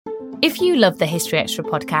If you love the History Extra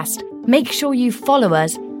podcast, make sure you follow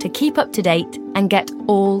us to keep up to date and get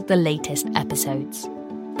all the latest episodes.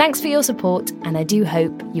 Thanks for your support, and I do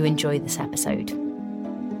hope you enjoy this episode.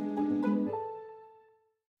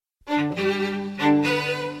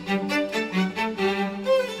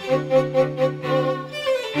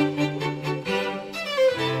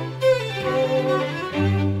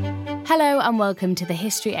 Hello and welcome to the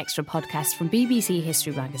History Extra podcast from BBC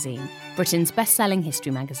History Magazine, Britain's best-selling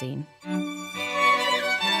history magazine.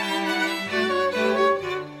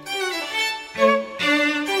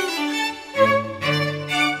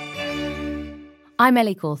 I'm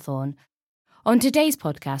Ellie Cawthorne. On today's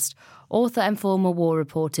podcast, author and former war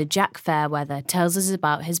reporter Jack Fairweather tells us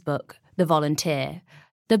about his book, The Volunteer.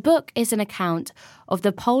 The book is an account of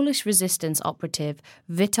the Polish resistance operative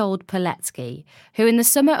Witold Pilecki, who in the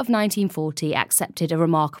summer of 1940 accepted a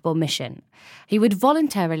remarkable mission. He would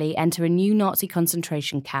voluntarily enter a new Nazi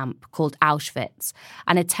concentration camp called Auschwitz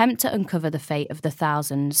and attempt to uncover the fate of the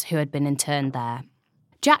thousands who had been interned there.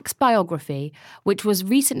 Jack's biography, which was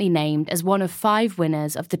recently named as one of 5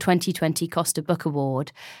 winners of the 2020 Costa Book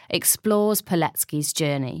Award, explores Pilecki's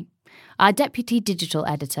journey. Our deputy digital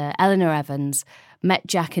editor, Eleanor Evans, met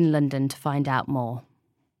Jack in London to find out more.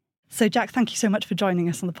 So, Jack, thank you so much for joining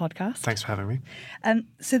us on the podcast. Thanks for having me.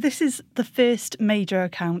 So this is the first major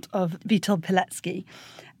account of Witold Pilecki.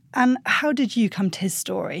 And how did you come to his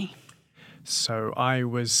story? So I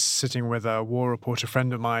was sitting with a war reporter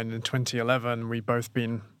friend of mine in 2011. We'd both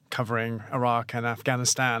been covering Iraq and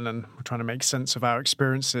Afghanistan and were trying to make sense of our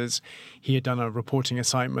experiences. He had done a reporting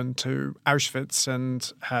assignment to Auschwitz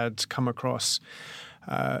and had come across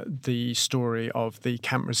the story of the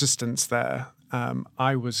camp resistance there.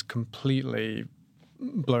 I was completely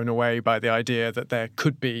blown away by the idea that there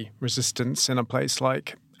could be resistance in a place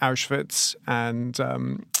like Auschwitz and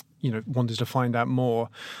wanted to find out more.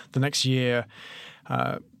 The next year,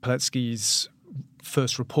 Pilecki's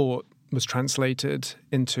first report was translated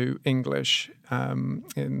into English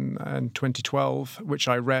in 2012, which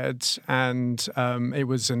I read, and it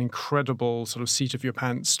was an incredible sort of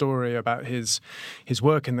seat-of-your-pants story about his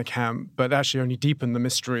work in the camp, but actually only deepened the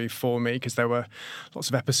mystery for me because there were lots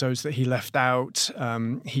of episodes that he left out.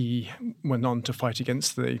 He went on to fight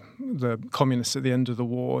against the communists at the end of the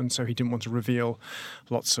war, and so he didn't want to reveal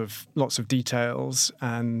lots of details.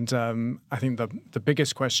 And I think the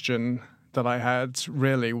biggest question that I had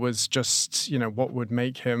really was just, what would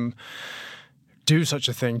make him do such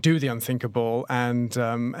a thing, do the unthinkable, and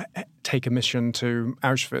take a mission to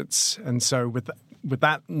Auschwitz. And so with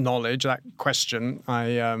that knowledge, that question,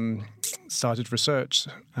 I started research.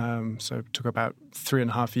 So it took about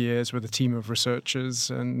 3.5 years with a team of researchers,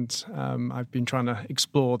 and I've been trying to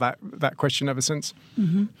explore that question ever since.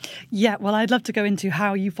 Mm-hmm. Yeah, well, I'd love to go into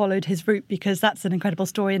how you followed his route because that's an incredible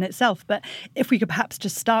story in itself. But if we could perhaps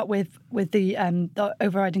just start with the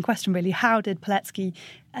overriding question, really, how did Pilecki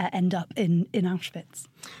end up in Auschwitz?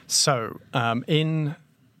 So in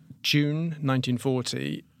June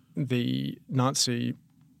 1940, the Nazi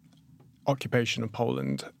occupation of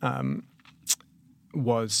Poland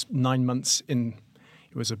was 9 months in.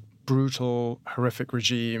 It was a brutal, horrific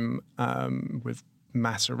regime with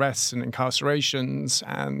mass arrests and incarcerations,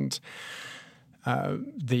 and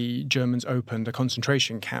the Germans opened a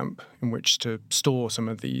concentration camp in which to store some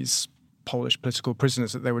of these Polish political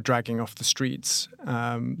prisoners that they were dragging off the streets.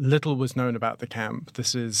 Little was known about the camp.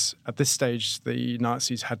 At this stage, the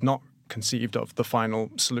Nazis had not conceived of the final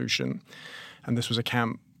solution, and this was a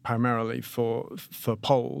camp primarily for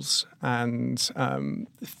Poles, and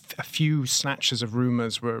a few snatches of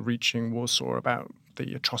rumours were reaching Warsaw about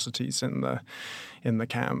the atrocities in the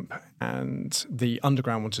camp, and the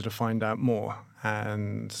underground wanted to find out more,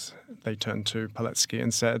 and they turned to Pilecki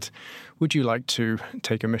and said, "Would you like to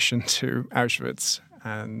take a mission to Auschwitz?"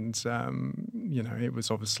 And it was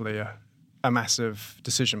obviously a massive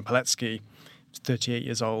decision. Pilecki was 38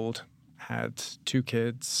 years old, had 2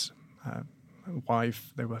 kids, a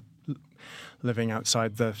wife. They were living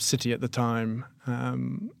outside the city at the time.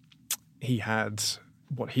 He had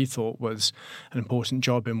what he thought was an important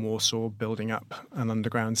job in Warsaw, building up an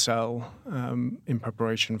underground cell in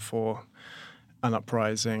preparation for an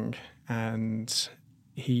uprising. And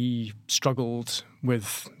he struggled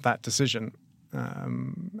with that decision.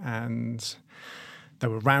 And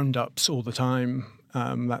there were roundups all the time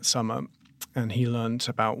that summer. And he learnt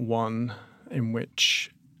about one in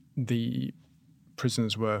which the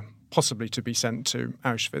prisoners were possibly to be sent to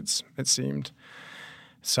Auschwitz, it seemed.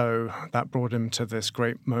 So that brought him to this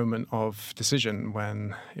great moment of decision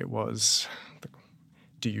when it was,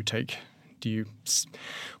 do you take Do you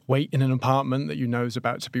wait in an apartment that you know is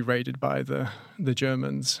about to be raided by the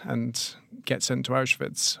Germans and get sent to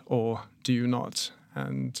Auschwitz, or do you not?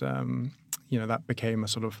 And that became a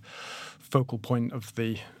sort of focal point of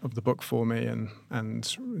the book for me, and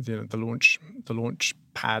the launch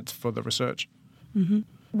pad for the research. Mm-hmm.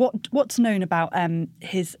 What's known about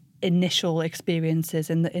his initial experiences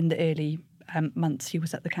in the early months he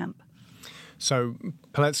was at the camp? So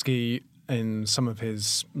Pilecki, in some of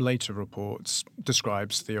his later reports,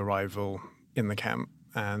 describes the arrival in the camp,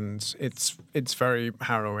 and it's very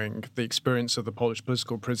harrowing. The experience of the Polish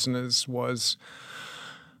political prisoners was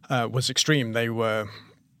extreme. They were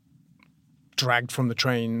dragged from the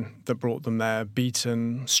train that brought them there,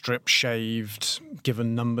 beaten, stripped, shaved,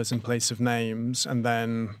 given numbers in place of names, and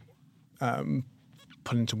then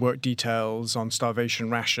put into work details on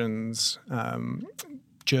starvation rations.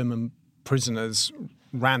 German prisoners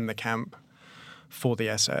ran the camp for the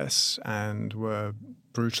SS and were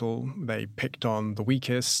brutal. They picked on the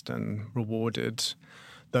weakest and rewarded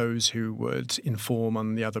those who would inform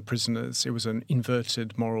on the other prisoners. It was an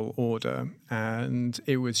inverted moral order, and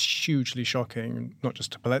it was hugely shocking, not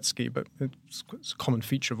just to Pilecki, but it's a common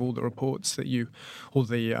feature of all the reports all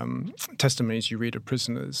the testimonies you read of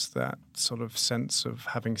prisoners, that sort of sense of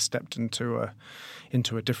having stepped into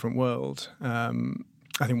a different world.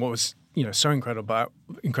 I think what was so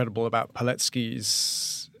incredible about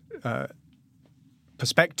Pilecki's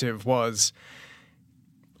perspective was,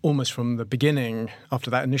 almost from the beginning, after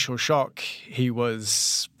that initial shock, he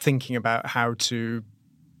was thinking about how to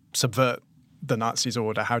subvert the Nazis'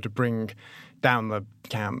 order, how to bring down the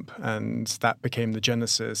camp, and that became the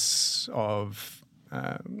genesis of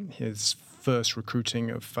his first recruiting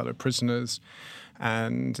of fellow prisoners,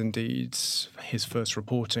 and indeed his first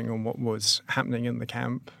reporting on what was happening in the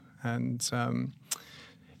camp. And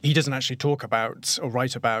he doesn't actually talk about or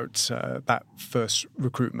write about that first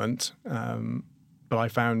recruitment, but I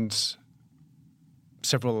found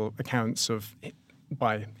several accounts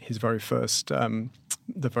by his very first, the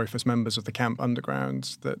very first members of the camp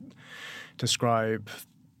underground, that describe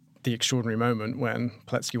the extraordinary moment when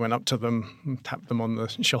Pilecki went up to them, tapped them on the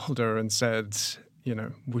shoulder, and said,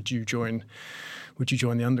 "Would you join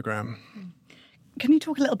the underground?" Can you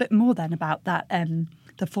talk a little bit more then about that,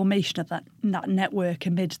 the formation of that network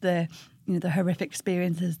amid the horrific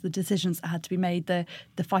experiences, the decisions that had to be made, the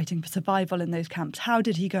fighting for survival in those camps? How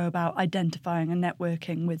did he go about identifying and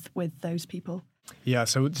networking with those people? Yeah,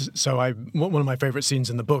 so one of my favourite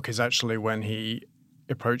scenes in the book is actually when he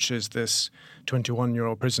approaches this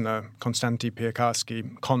 21-year-old prisoner, Konstanty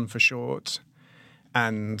Piekarski, Kon for short,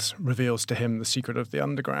 and reveals to him the secret of the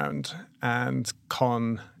underground. And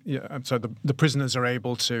Kon, so the prisoners are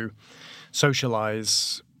able to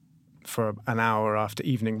socialise for an hour after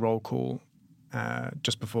evening roll call,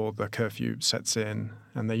 just before the curfew sets in,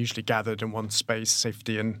 and they're usually gathered in one space,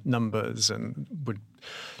 safety in numbers, and would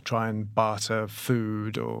try and barter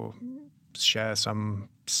food or share some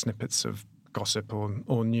snippets of gossip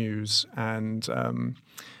or news. And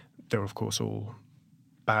they're, of course, all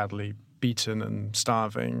badly beaten and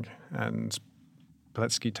starving, and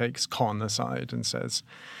Pilecki takes Kon aside and says,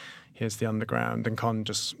 "Here's the underground," and Kon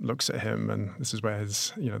just looks at him, and this is where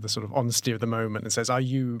his, the sort of honesty of the moment, and says, "Are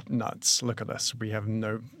you nuts? Look at us. We have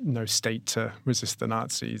no state to resist the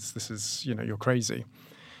Nazis. This is, you're crazy."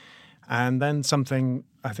 And then something,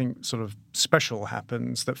 I think, sort of special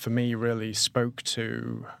happens that for me really spoke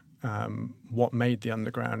to what made the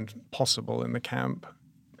underground possible in the camp.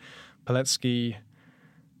 Pilecki,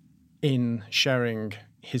 in sharing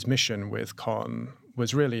his mission with Kon,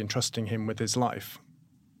 was really entrusting him with his life,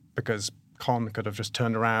 because Kon could have just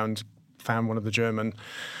turned around, found one of the German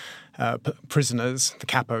prisoners, the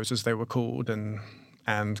capos as they were called, and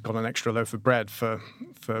got an extra loaf of bread for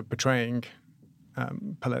betraying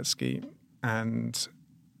Pilecki. And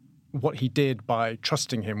what he did by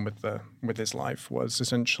trusting him with his life was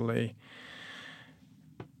essentially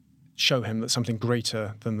show him that something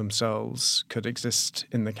greater than themselves could exist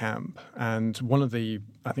in the camp. And one of the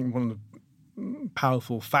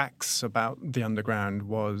powerful facts about the underground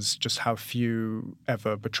was just how few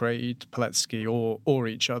ever betrayed Pilecki or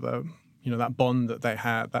each other. That bond that they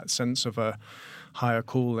had, that sense of a higher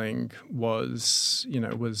calling was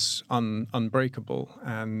unbreakable.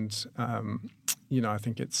 And I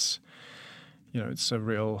think it's a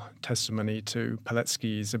real testimony to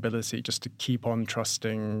Pilecki's ability just to keep on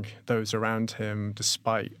trusting those around him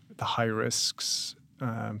despite the high risks,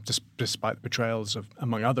 despite the betrayals of,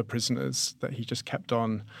 among other prisoners, that he just kept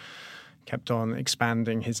on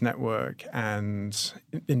expanding his network, and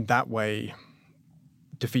in that way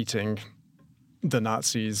defeating the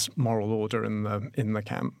Nazis' moral order in the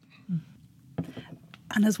camp.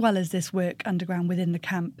 And as well as this work underground within the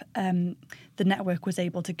camp, the network was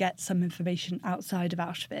able to get some information outside of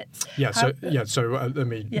Auschwitz. Let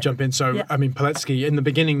me jump in. So, I mean, Pilecki, in the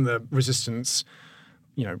beginning, the resistance,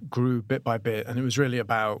 grew bit by bit, and it was really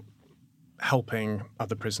about helping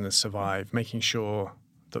other prisoners survive, making sure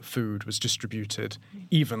that food was distributed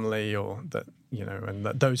evenly, or that, and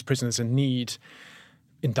that those prisoners in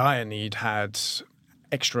dire need, had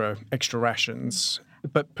extra rations.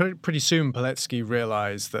 But pretty soon, Pilecki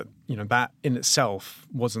realized that, that in itself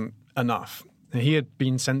wasn't enough. He had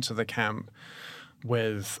been sent to the camp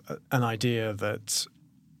with an idea that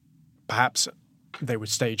perhaps they would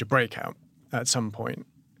stage a breakout at some point.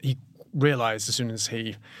 He realized as soon as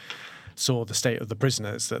he saw the state of the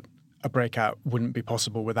prisoners that a breakout wouldn't be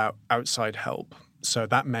possible without outside help. So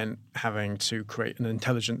that meant having to create an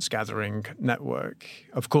intelligence gathering network.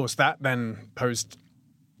 Of course, that then posed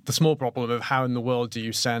the small problem of how in the world do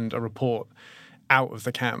you send a report out of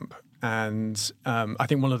the camp. And I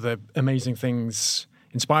think one of the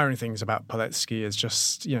inspiring things about Pilecki is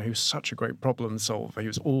just, he was such a great problem solver. He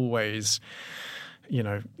was always,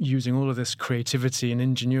 using all of this creativity and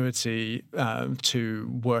ingenuity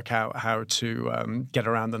to work out how to get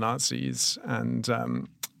around the Nazis. And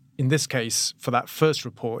in this case, for that first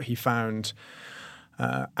report, he found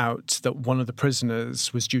out that one of the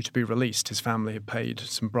prisoners was due to be released. His family had paid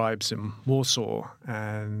some bribes in Warsaw,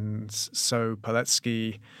 and so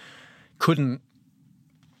Pilecki couldn't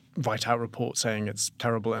write out a report saying it's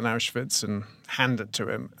terrible in Auschwitz and hand it to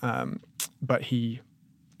him, but he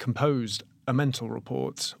composed a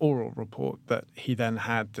oral report, that he then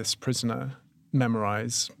had this prisoner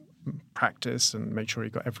memorize, practice, and make sure he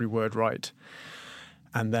got every word right.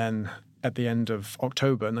 And then at the end of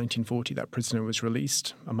October 1940, that prisoner was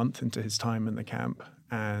released a month into his time in the camp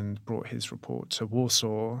and brought his report to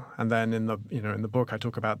Warsaw. And then in the book, I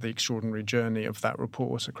talk about the extraordinary journey of that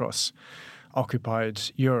report across occupied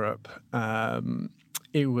Europe.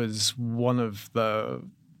 It was one of the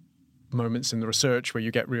moments in the research where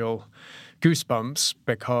you get real goosebumps,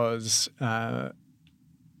 because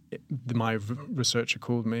my researcher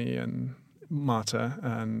called me, and Marta,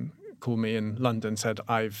 and called me in London, said,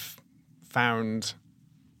 I've found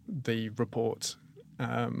the report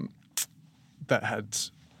that had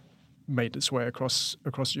made its way across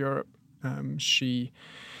Europe. She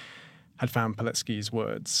had found Pilecki's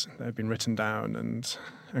words that had been written down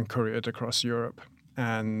and couriered across Europe.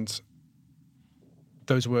 And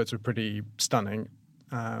those words were pretty stunning.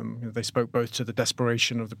 They spoke both to the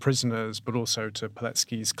desperation of the prisoners, but also to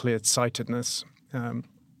Pilecki's clear-sightedness.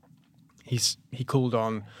 He called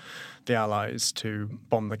on the Allies to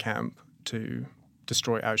bomb the camp, to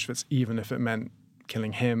destroy Auschwitz, even if it meant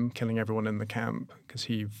killing him, killing everyone in the camp, because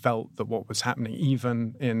he felt that what was happening,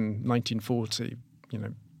 even in 1940,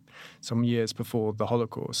 some years before the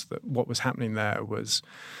Holocaust, that what was happening there was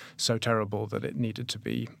so terrible that it needed to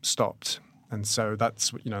be stopped. And so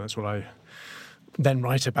that's what I then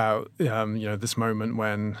write about, this moment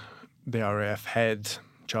when the RAF head,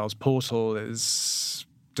 Charles Portal,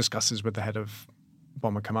 discusses with the head of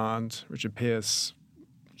Bomber Command, Richard Pearce,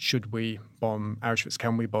 should we bomb Auschwitz?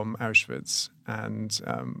 Can we bomb Auschwitz? And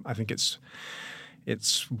I think it's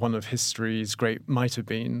one of history's great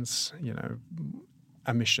might-have-beens,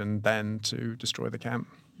 a mission then to destroy the camp.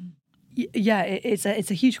 Yeah, it's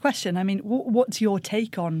a huge question. I mean, what's your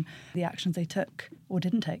take on the actions they took or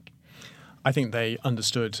didn't take? I think they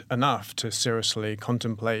understood enough to seriously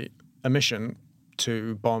contemplate a mission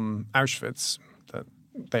to bomb Auschwitz, that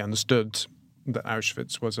they understood that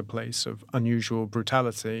Auschwitz was a place of unusual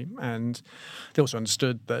brutality. And they also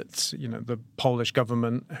understood that, the Polish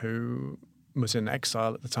government, who was in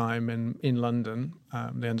exile at the time in London,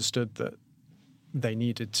 they understood that they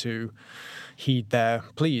needed to heed their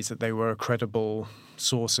pleas, that they were a credible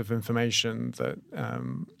source of information, that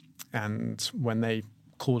and when they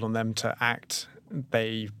called on them to act,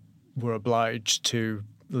 they were obliged to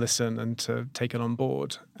listen and to take it on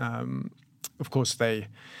board. Of course, they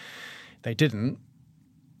didn't,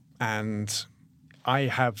 and I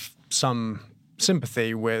have some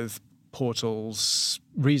sympathy with Portal's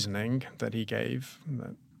reasoning that he gave,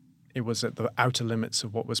 that it was at the outer limits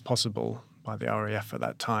of what was possible by the RAF at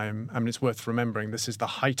that time. I mean, it's worth remembering this is the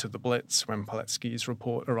height of the Blitz when Pilecki's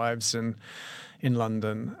report arrives in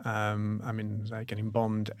London. They're getting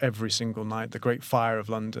bombed every single night. The Great Fire of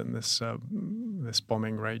London, this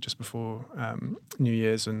bombing raid just before New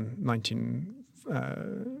Year's in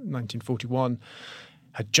 1941,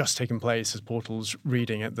 had just taken place as Portal's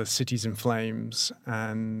reading it. The city's in flames,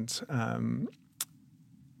 and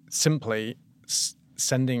simply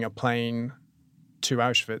sending a plane to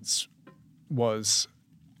Auschwitz was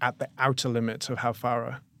at the outer limit of how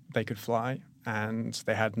far they could fly, and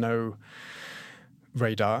they had no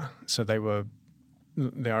radar. So the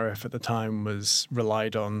RAF at the time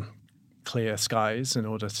relied on clear skies in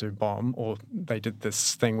order to bomb, or they did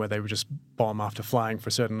this thing where they would just bomb after flying for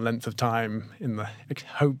a certain length of time in the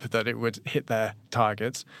hope that it would hit their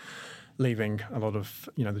targets, leaving a lot of,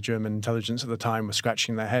 the German intelligence at the time was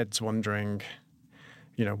scratching their heads wondering,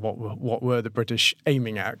 what were the British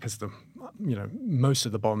aiming at, because most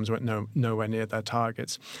of the bombs went nowhere near their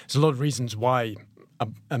targets. There's a lot of reasons why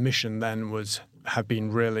a mission then have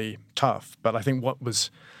been really tough, but I think what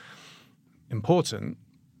was important,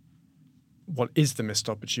 what is the missed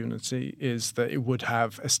opportunity, is that it would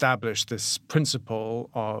have established this principle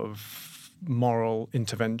of moral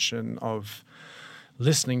intervention, of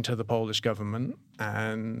listening to the Polish government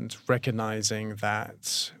and recognizing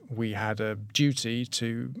that we had a duty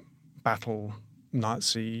to battle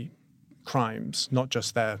Nazi crimes, not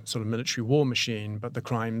just their sort of military war machine, but the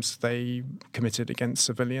crimes they committed against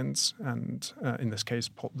civilians and, in this case,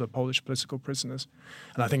 the Polish political prisoners.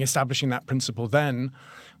 And I think establishing that principle then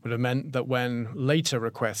would have meant that when later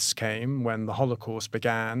requests came, when the Holocaust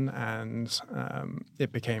began and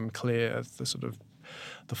it became clear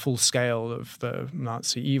the full scale of the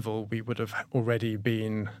Nazi evil, we would have already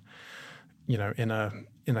been, in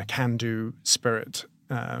a can-do spirit,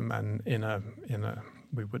 and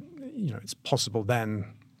we would, it's possible then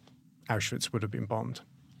Auschwitz would have been bombed.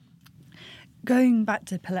 Going back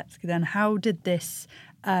to Pilecki then, how did this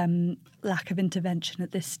lack of intervention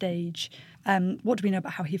at this stage, what do we know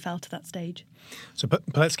about how he felt at that stage? So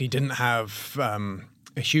Pilecki didn't have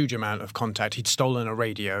a huge amount of contact. He'd stolen a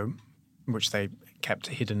radio, which they kept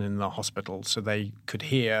hidden in the hospital, so they could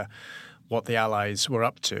hear what the Allies were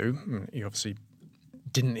up to. He obviously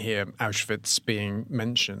didn't hear Auschwitz being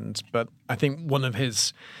mentioned, but I think one of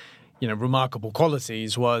his, remarkable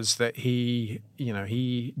qualities was that he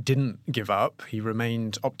didn't give up. He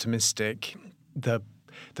remained optimistic. The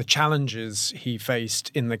challenges he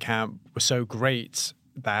faced in the camp were so great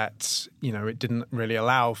that, it didn't really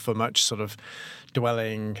allow for much sort of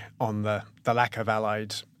dwelling on the lack of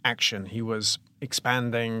Allied action. He was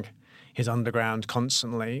expanding his underground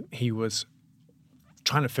constantly. He was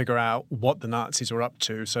trying to figure out what the Nazis were up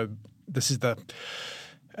to. So this is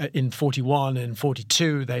in 41 and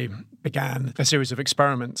 42, they began a series of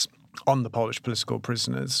experiments on the Polish political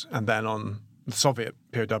prisoners and then on the Soviet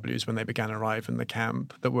POWs when they began to arrive in the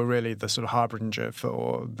camp that were really the sort of harbinger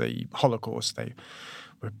for the Holocaust. They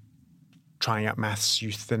were trying out mass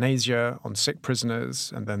euthanasia on sick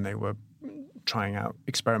prisoners, and then they were trying out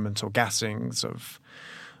experimental gassings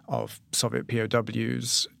of Soviet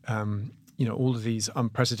POWs. All of these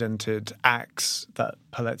unprecedented acts that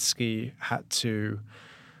Pilecki had to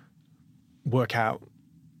work out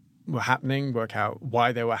were happening, work out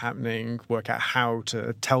why they were happening, work out how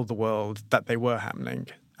to tell the world that they were happening.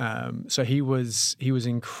 So he was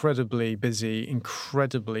incredibly busy,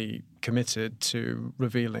 incredibly committed to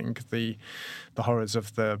revealing the horrors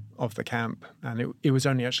of the camp. And it was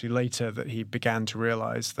only actually later that he began to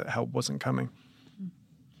realize that help wasn't coming.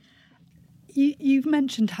 You've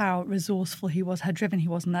mentioned how resourceful he was, how driven he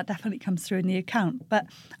was, and that definitely comes through in the account. But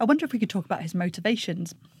I wonder if we could talk about his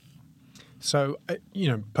motivations. So,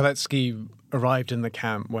 Pilecki arrived in the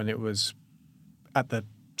camp when it was at the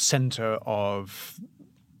center of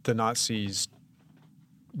the Nazis'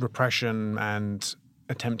 repression and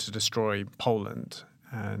attempt to destroy Poland.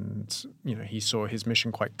 And, he saw his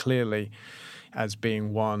mission quite clearly as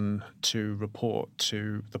being one to report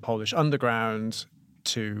to the Polish underground,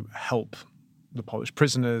 to help the Polish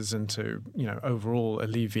prisoners and to, overall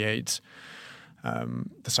alleviate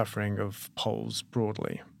the suffering of Poles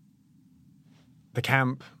broadly. The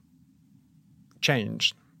camp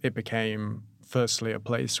changed. It became, firstly, a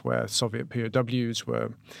place where Soviet POWs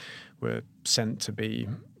were sent to be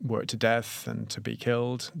worked to death and to be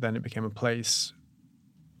killed. Then it became a place,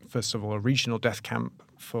 first of all, a regional death camp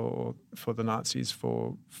for the Nazis,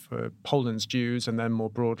 for Poland's Jews, and then more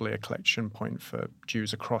broadly a collection point for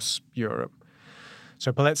Jews across Europe.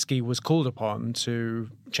 So Pilecki was called upon to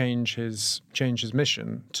change his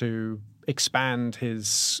mission, to expand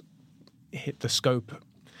the scope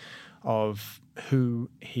of who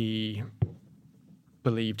he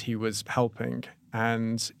believed he was helping.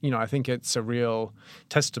 And, I think it's a real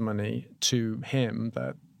testimony to him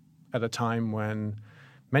that at a time when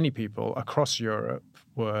many people across Europe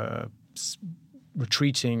were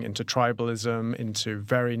retreating into tribalism, into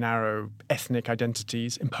very narrow ethnic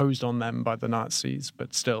identities imposed on them by the Nazis,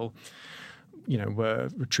 but still, were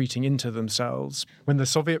retreating into themselves. When the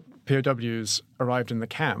Soviet POWs arrived in the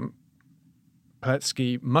camp,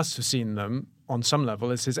 Pilecki must have seen them on some level,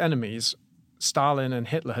 as his enemies. Stalin and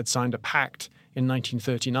Hitler had signed a pact in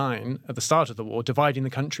 1939 at the start of the war, dividing the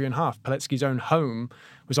country in half. Pilecki's own home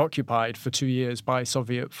was occupied for 2 years by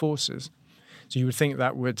Soviet forces. So you would think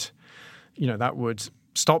that would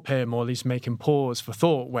stop him, or at least make him pause for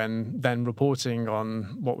thought when then reporting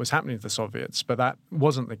on what was happening to the Soviets. But that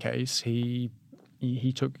wasn't the case. He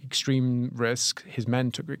took extreme risk. His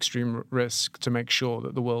men took extreme risk to make sure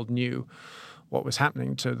that the world knew what was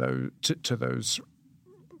happening to those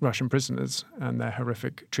Russian prisoners and their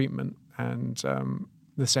horrific treatment. And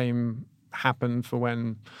the same happened for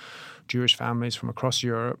when Jewish families from across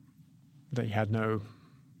Europe, they had no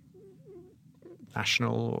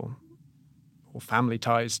national or family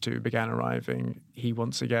ties to, began arriving. He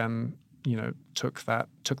once again, took that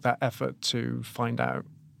effort to find out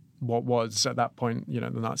what was at that point, the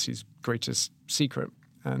Nazis' greatest secret.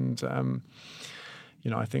 And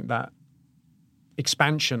I think that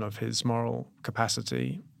expansion of his moral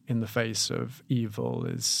capacity in the face of evil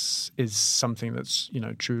is something that's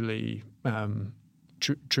truly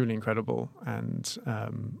truly incredible. And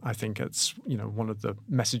I think it's one of the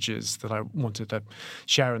messages that I wanted to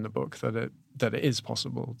share in the book, that it is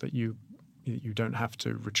possible, that you don't have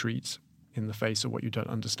to retreat in the face of what you don't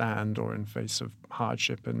understand, or in face of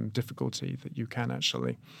hardship and difficulty, that you can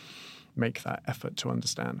actually make that effort to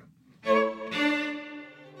understand.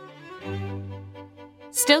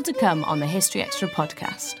 Still to come on the History Extra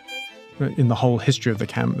podcast. In the whole history of the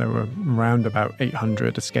camp, there were around about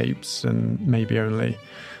 800 escapes, and maybe only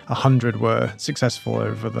 100 were successful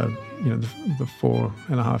over the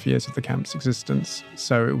 4.5 years of the camp's existence.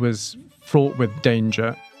 So it was fraught with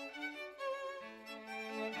danger.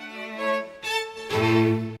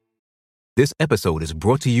 This episode is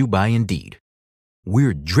brought to you by Indeed.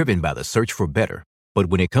 We're driven by the search for better, but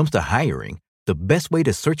when it comes to hiring, the best way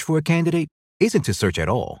to search for a candidate isn't to search at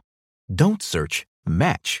all. Don't search,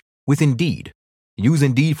 match with Indeed. Use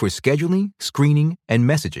Indeed for scheduling, screening, and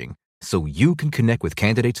messaging so you can connect with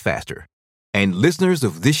candidates faster. And listeners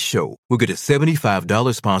of this show will get a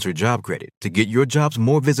 $75 sponsored job credit to get your jobs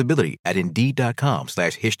more visibility at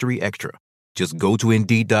Indeed.com/HistoryExtra. Just go to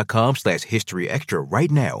Indeed.com/HistoryExtra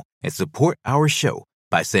right now and support our show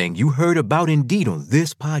by saying you heard about Indeed on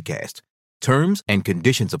this podcast. Terms and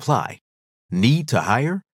conditions apply. Need to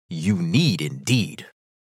hire? You need Indeed.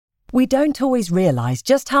 We don't always realize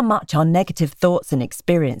just how much our negative thoughts and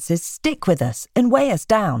experiences stick with us and weigh us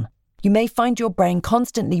down. You may find your brain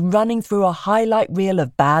constantly running through a highlight reel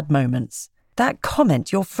of bad moments. That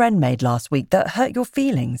comment your friend made last week that hurt your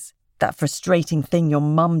feelings. That frustrating thing your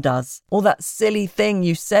mum does. Or that silly thing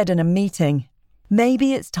you said in a meeting.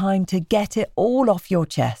 Maybe it's time to get it all off your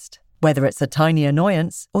chest. Whether it's a tiny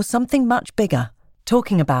annoyance or something much bigger,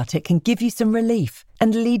 talking about it can give you some relief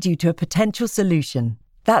and lead you to a potential solution.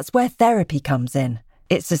 That's where therapy comes in.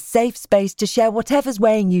 It's a safe space to share whatever's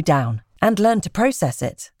weighing you down and learn to process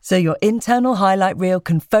it, so your internal highlight reel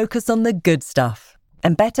can focus on the good stuff.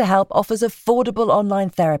 And BetterHelp offers affordable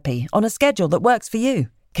online therapy on a schedule that works for you.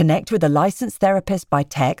 Connect with a licensed therapist by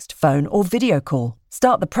text, phone, or video call.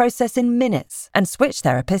 Start the process in minutes and switch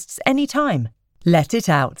therapists anytime. Let it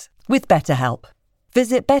out with BetterHelp.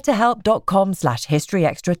 Visit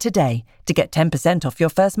betterhelp.com/historyextra today to get 10% off your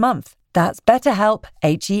first month. That's BetterHelp,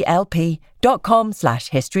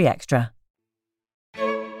 HELP.com/historyextra.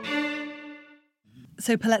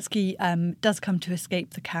 So Pilecki does come to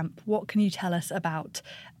escape the camp. What can you tell us about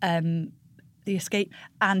the escape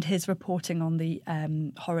and his reporting on the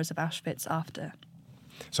horrors of Auschwitz after?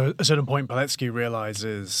 So at a certain point, Pilecki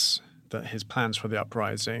realizes that his plans for the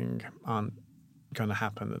uprising aren't going to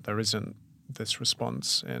happen, that there isn't this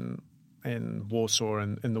response in Warsaw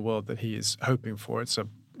and in the world that he is hoping for. It's a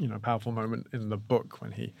powerful moment in the book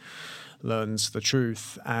when he learns the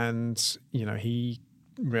truth, and he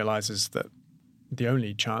realizes that the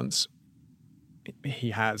only chance he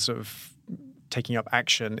has of taking up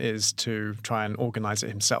action is to try and organize it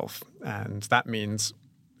himself, and that means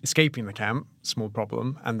escaping the camp, small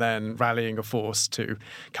problem, and then rallying a force to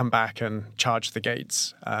come back and charge the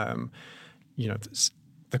gates.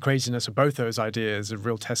 The craziness of both those ideas is a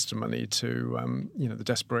real testimony to the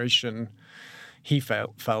desperation he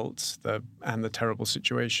felt and the terrible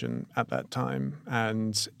situation at that time.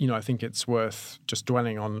 And I think it's worth just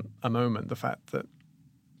dwelling on a moment the fact that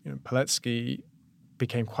Pilecki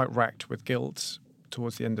became quite racked with guilt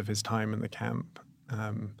towards the end of his time in the camp.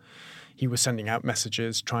 He was sending out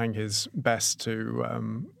messages, trying his best to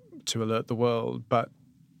alert the world, but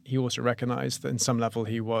he also recognized that in some level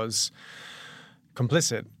he was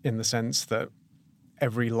complicit, in the sense that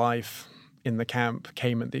every life in the camp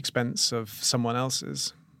came at the expense of someone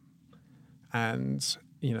else's. And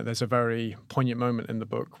there's a very poignant moment in the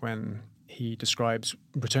book when he describes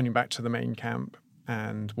returning back to the main camp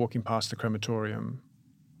and walking past the crematorium,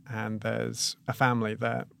 and there's a family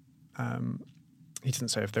there. He didn't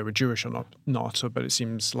say if they were Jewish or not, but it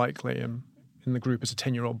seems likely. And in the group is a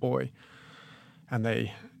 10-year-old boy, and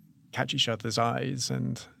they catch each other's eyes,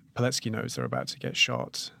 and Pilecki knows they're about to get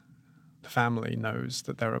shot. The family knows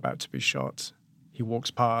that they're about to be shot. He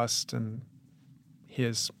walks past and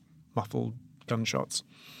hears muffled gunshots.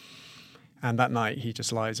 And that night he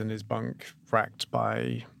just lies in his bunk, racked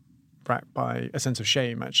by a sense of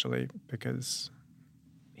shame, actually, because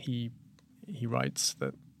he writes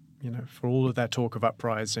that, for all of their talk of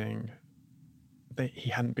uprising,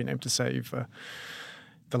 he hadn't been able to save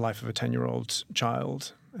the life of a 10-year-old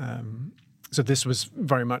child. So this was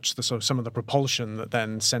very much the sort of some of the propulsion that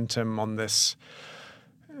then sent him on this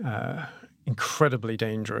incredibly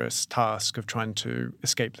dangerous task of trying to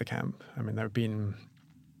escape the camp. I mean, there have been,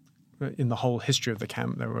 in the whole history of the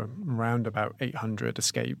camp, there were around about 800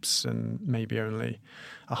 escapes, and maybe only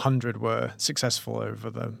 100 were successful over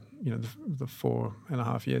the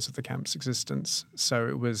 4.5 years of the camp's existence. So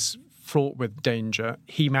it was fraught with danger.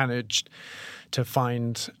 He managed to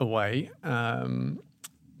find a way,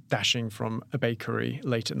 dashing from a bakery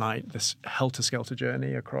late at night, this helter-skelter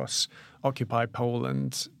journey across occupied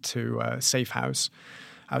Poland to a safe house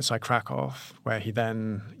outside Krakow, where he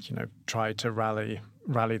then, tried to rally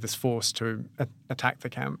this force to attack the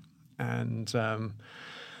camp. And,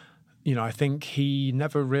 I think he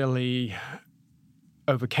never really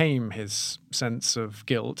overcame his sense of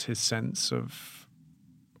guilt, his sense of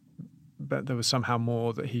that there was somehow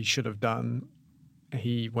more that he should have done.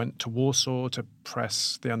 He went to Warsaw to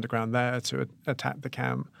press the underground there to attack the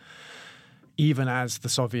camp, even as the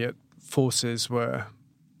Soviet forces were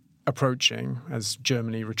approaching, as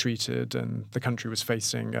Germany retreated and the country was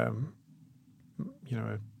facing, a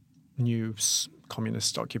new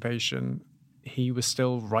communist occupation. He was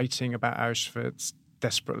still writing about Auschwitz,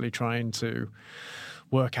 desperately trying to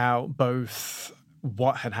work out both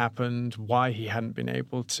what had happened, why he hadn't been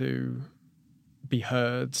able to be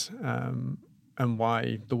heard, and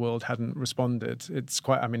why the world hadn't responded. It's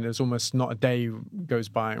quite, there's almost not a day goes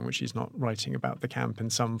by in which he's not writing about the camp in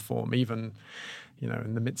some form, even,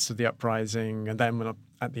 in the midst of the uprising. And then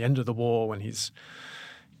at the end of the war, when he's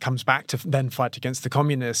comes back to then fight against the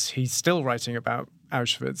communists, he's still writing about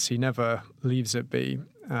Auschwitz. He never leaves it be.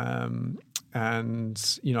 And,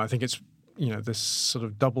 I think it's, this sort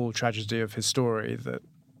of double tragedy of his story, that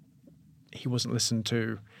he wasn't listened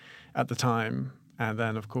to at the time. And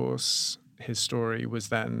then, of course, his story was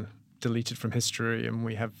then deleted from history, and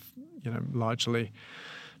we have, largely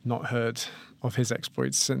not heard of his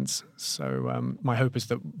exploits since. So my hope is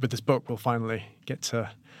that with this book, we'll finally get to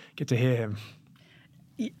hear him.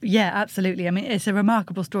 Yeah, absolutely. It's a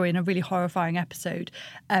remarkable story and a really horrifying episode.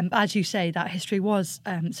 As you say, that history was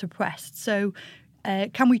suppressed. So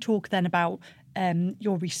can we talk then about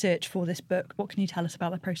your research for this book? What can you tell us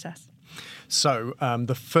about the process? So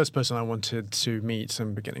the first person I wanted to meet in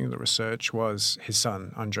the beginning of the research was his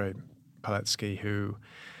son, Andrzej Pilecki, who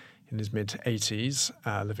in his mid-80s,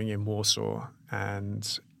 living in Warsaw.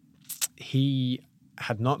 And he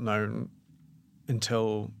had not known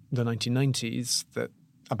until the 1990s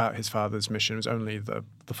about his father's mission. It was only the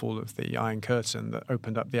fall of the Iron Curtain that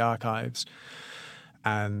opened up the archives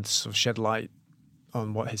and sort of shed light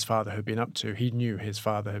on what his father had been up to. He knew his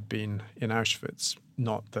father had been in Auschwitz,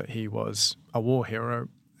 not that he was a war hero.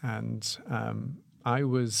 And I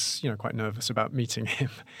was, quite nervous about meeting him.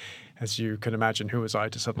 As you can imagine, who was I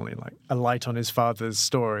to suddenly alight on his father's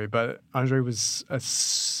story? But Andrzej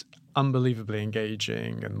was unbelievably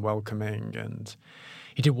engaging and welcoming, and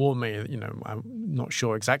he did warn me, I'm not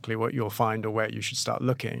sure exactly what you'll find or where you should start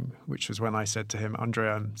looking, which was when I said to him,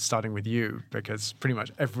 Andrzej, I'm starting with you, because pretty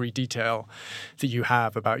much every detail that you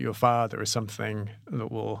have about your father is something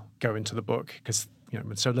that will go into the book, because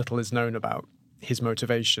so little is known about his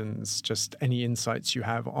motivations. Just any insights you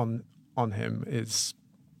have on him is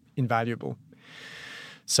invaluable.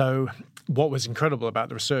 So what was incredible about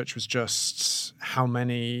the research was just how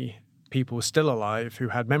many people were still alive who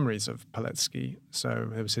had memories of Pilecki. So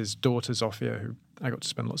there was his daughter, Zofia, who I got to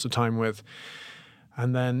spend lots of time with.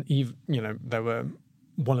 And then, there were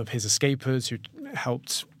one of his escapers who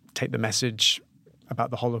helped take the message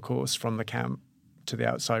about the Holocaust from the camp to the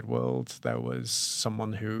outside world. There was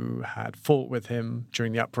someone who had fought with him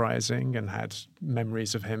during the uprising and had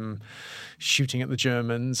memories of him shooting at the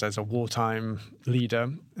Germans as a wartime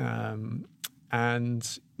leader.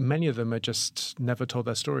 And many of them had just never told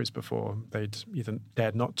their stories before. They'd either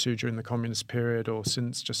dared not to during the communist period, or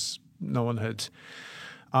since just no one had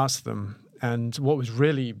asked them. And what was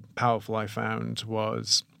really powerful, I found,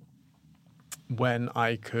 was when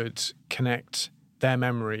I could connect their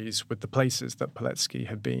memories with the places that Pilecki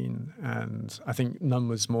had been. And I think none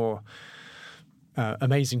was more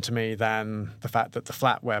amazing to me than the fact that the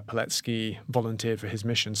flat where Pilecki volunteered for his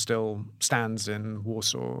mission still stands in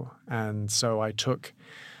Warsaw. And so I took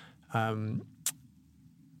Marek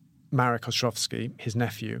Ostrowski, his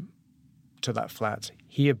nephew, to that flat.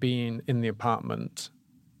 He had been in the apartment,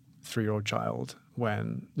 3-year-old child,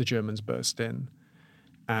 when the Germans burst in,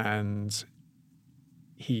 and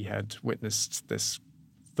he had witnessed this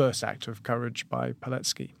first act of courage by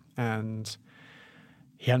Pilecki. And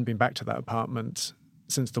he hadn't been back to that apartment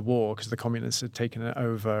since the war because the communists had taken it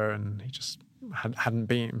over, and he just hadn't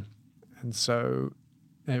been. And so,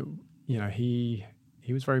 he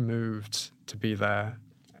was very moved to be there,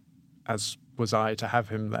 as was I to have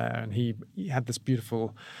him there. And he had this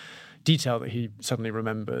beautiful detail that he suddenly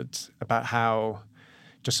remembered about how,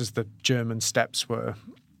 just as the German footsteps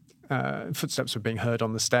were being heard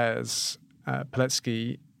on the stairs,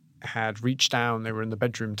 Pilecki had reached down, they were in the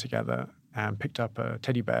bedroom together, and picked up a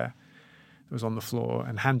teddy bear that was on the floor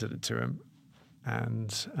and handed it to him.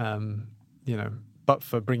 And, but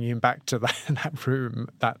for bringing him back to that room,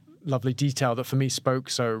 that lovely detail that for me spoke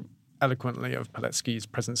so eloquently of Pilecki's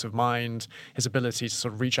presence of mind, his ability to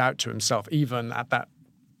sort of reach out to himself, even at that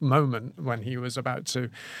moment when he was about to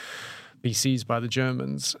be seized by the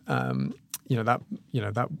Germans.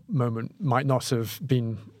 That moment might not have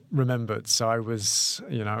been remembered. So it was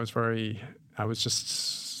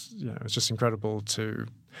just incredible to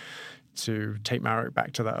take Marek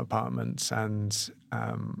back to that apartment. And,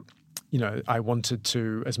 I wanted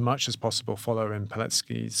to, as much as possible, follow in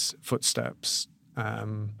Pilecki's footsteps,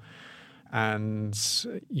 and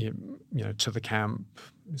to the camp,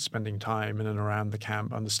 spending time in and around the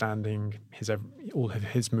camp, understanding all of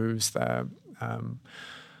his moves there.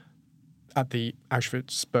 At the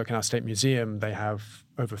Auschwitz-Birkenau State Museum, they have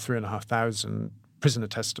over 3,500 prisoner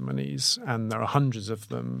testimonies, and there are hundreds of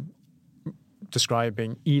them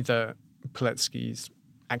describing either Pilecki's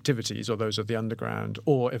activities or those of the underground,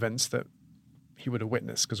 or events that he would have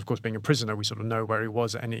witnessed. Because, of course, being a prisoner, we sort of know where he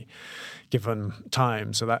was at any given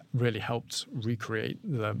time. So that really helped recreate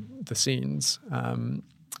the scenes. And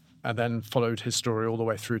then followed his story all the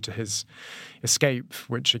way through to his escape,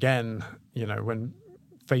 which, again, when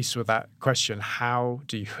faced with that question, how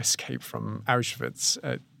do you escape from Auschwitz?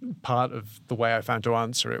 Part of the way I found to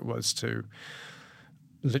answer it was to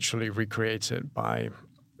literally recreate it by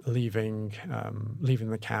leaving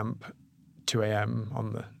the camp 2 a.m.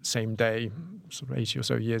 on the same day, sort of 80 or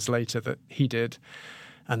so years later, that he did,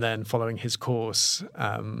 and then following his course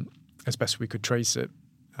as best we could trace it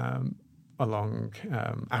along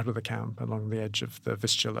out of the camp, along the edge of the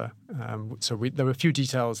Vistula. So there were a few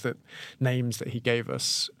details, names that he gave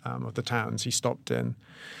us of the towns he stopped in.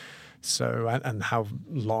 So and how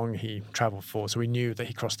long he traveled for. So we knew that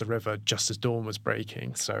he crossed the river just as dawn was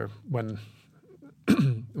breaking. So when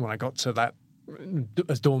I got to that,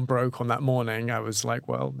 as dawn broke on that morning, I was like,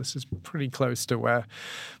 well, this is pretty close to where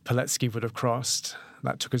Pilecki would have crossed.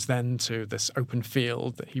 That took us then to this open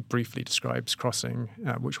field that he briefly describes crossing,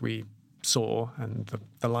 which we saw, and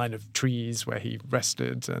the line of trees where he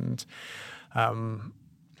rested. And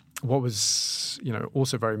what was,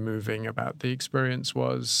 also very moving about the experience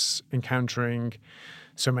was encountering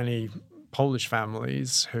so many Polish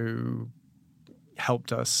families who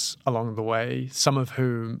helped us along the way, some of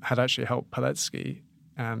whom had actually helped Pilecki,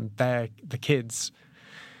 and the kids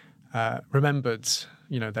remembered,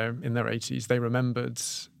 they're in their 80s, they remembered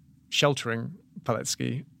sheltering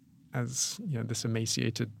Pilecki as this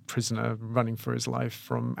emaciated prisoner running for his life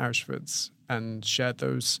from Auschwitz, and shared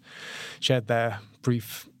their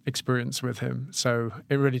brief experience with him. So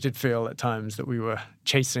it really did feel at times that we were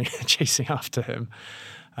chasing after him.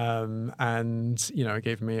 And it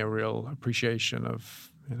gave me a real appreciation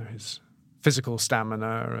of his physical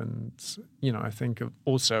stamina, and I think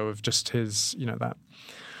also of just his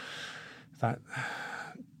that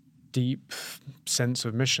deep sense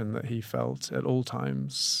of mission that he felt at all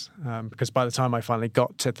times. Because by the time I finally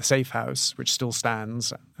got to the safe house, which still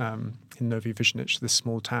stands in Nowy Wiśniowice, this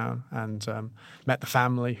small town, and met the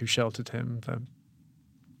family who sheltered him, the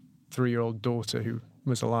 3-year-old daughter who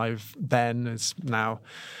was alive then has now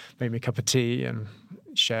made me a cup of tea and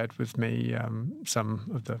shared with me some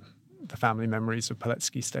of the family memories of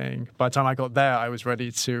Pilecki staying. By the time I got there, I was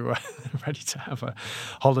ready to have a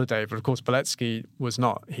holiday. But of course, Pilecki was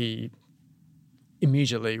not. He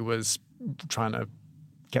immediately was trying to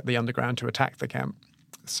get the underground to attack the camp.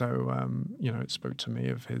 So it spoke to me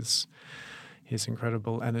of his his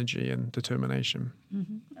incredible energy and determination.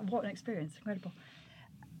 Mm-hmm. What an experience, incredible.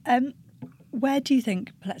 Where do you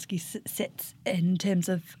think Pilecki sits in terms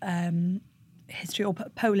of history or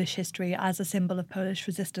Polish history as a symbol of Polish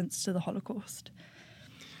resistance to the Holocaust?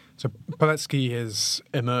 So Pilecki has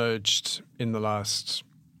emerged in the last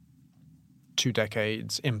 2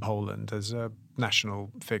 decades in Poland as a national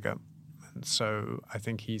figure. And so I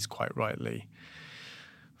think he's quite rightly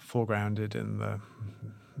foregrounded in the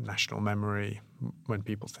national memory when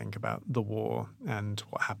people think about the war and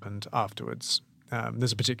what happened afterwards.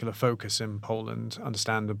 There's a particular focus in Poland,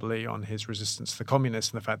 understandably, on his resistance to the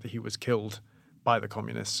communists and the fact that he was killed by the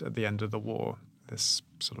communists at the end of the war. This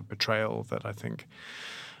sort of betrayal that I think,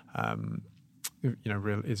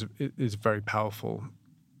 really is very powerful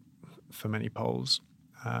for many Poles.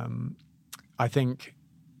 I think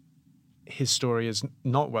his story is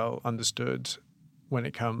not well understood when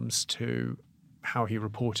it comes to how he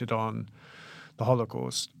reported on the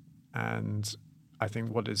Holocaust. And I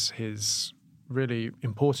think what is his really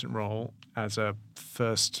important role as a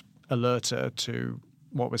first alerter to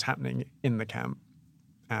what was happening in the camp.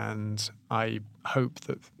 And I hope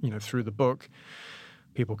that, through the book,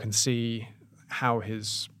 people can see how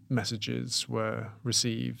his messages were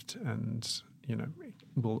received and,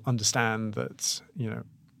 will understand that,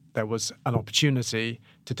 there was an opportunity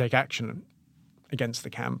to take action against the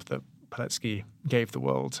camp that Pilecki gave the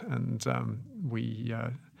world. And we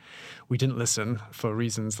didn't listen for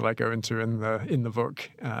reasons that I go into in the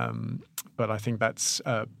book. But I think that's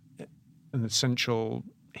an essential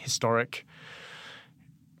historic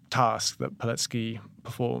task that Pilecki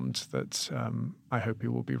performed that I hope he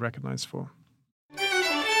will be recognised for.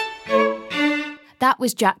 That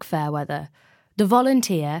was Jack Fairweather, The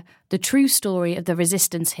Volunteer, the true story of the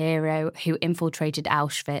resistance hero who infiltrated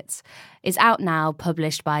Auschwitz, is out now,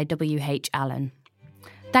 published by W.H. Allen.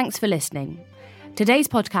 Thanks for listening. Today's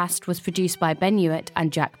podcast was produced by Ben Hewitt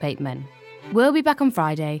and Jack Bateman. We'll be back on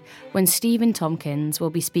Friday when Stephen Tompkins will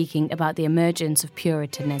be speaking about the emergence of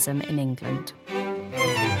Puritanism in England.